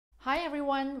Hi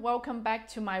everyone, welcome back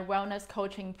to my wellness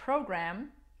coaching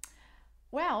program.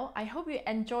 Well, I hope you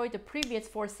enjoyed the previous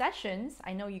 4 sessions.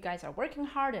 I know you guys are working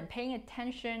hard and paying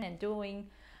attention and doing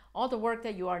all the work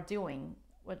that you are doing.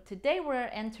 Well, today we're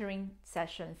entering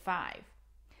session 5.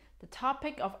 The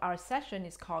topic of our session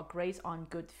is called Graze on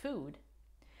Good Food.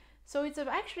 So it's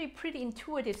actually a pretty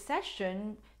intuitive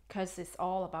session because it's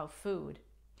all about food.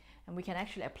 And we can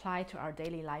actually apply to our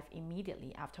daily life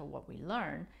immediately after what we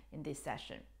learn in this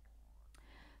session.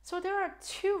 So there are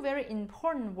 2 very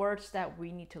important words that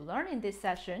we need to learn in this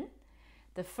session.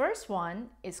 The first one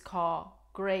is called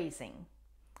grazing.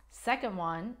 Second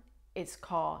one is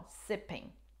called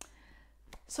sipping.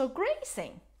 So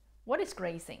grazing, what is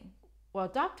grazing? Well,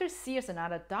 Dr. Sears,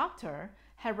 another doctor,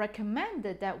 had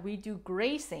recommended that we do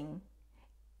grazing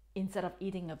instead of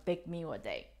eating a big meal a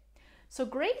day. So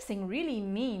grazing really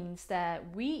means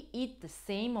that we eat the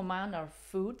same amount of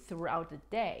food throughout the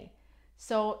day.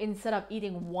 So instead of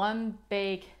eating one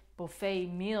big buffet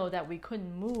meal that we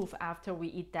couldn't move after we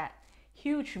eat that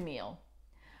huge meal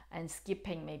and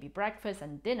skipping maybe breakfast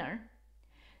and dinner,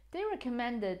 they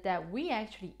recommended that we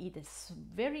actually eat a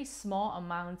very small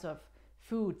amount of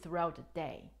food throughout the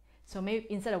day. So maybe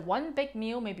instead of one big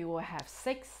meal, maybe we'll have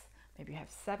 6, maybe have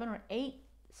 7 or 8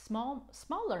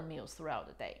 smaller meals throughout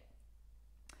the day.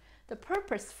 The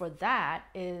purpose for that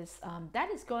is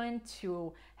going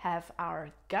to have our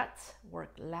gut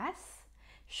work less.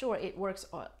 Sure, it works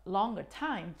a longer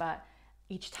time, but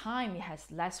each time it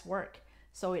has less work.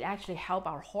 So it actually helps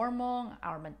our hormone,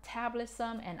 our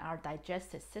metabolism, and our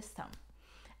digestive system,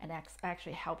 and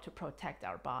actually help to protect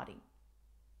our body.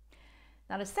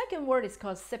 Now the second word is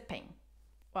called sipping.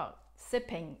 Well,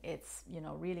 sipping, it's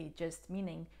really just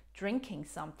meaning drinking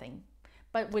something.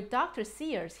 But with Dr.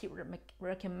 Sears, he would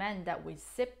recommend that we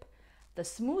sip the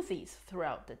smoothies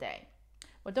throughout the day.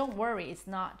 Well, don't worry, it's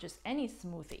not just any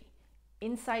smoothie.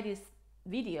 Inside this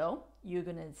video, you're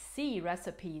gonna see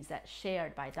recipes that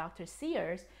shared by Dr.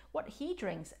 Sears, what he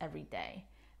drinks every day,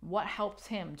 what helps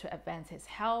him to advance his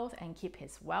health and keep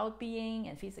his well-being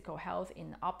and physical health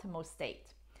in optimal state.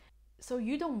 So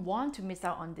you don't want to miss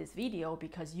out on this video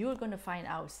because you're gonna find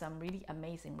out some really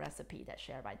amazing recipe that's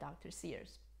shared by Dr.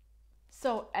 Sears.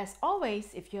 So as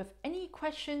always, if you have any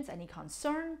questions, any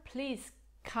concern, please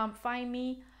come find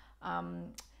me.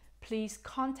 Please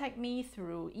contact me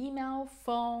through email,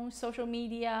 phone, social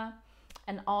media,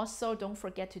 and also don't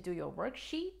forget to do your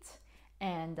worksheet.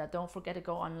 And don't forget to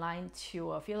go online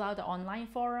to fill out the online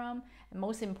forum. And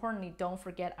most importantly, don't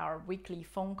forget our weekly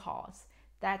phone calls.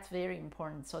 That's very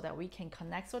important so that we can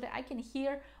connect, so that I can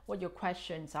hear what your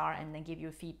questions are and then give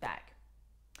you feedback.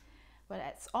 But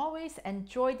as always,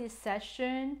 enjoy this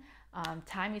session.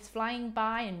 Time is flying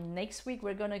by, and next week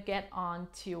we're gonna get on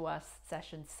to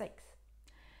session 6.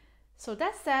 So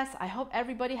that says, I hope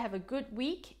everybody have a good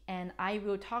week, and I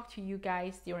will talk to you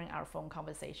guys during our phone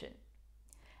conversation.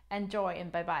 Enjoy and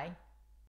bye-bye.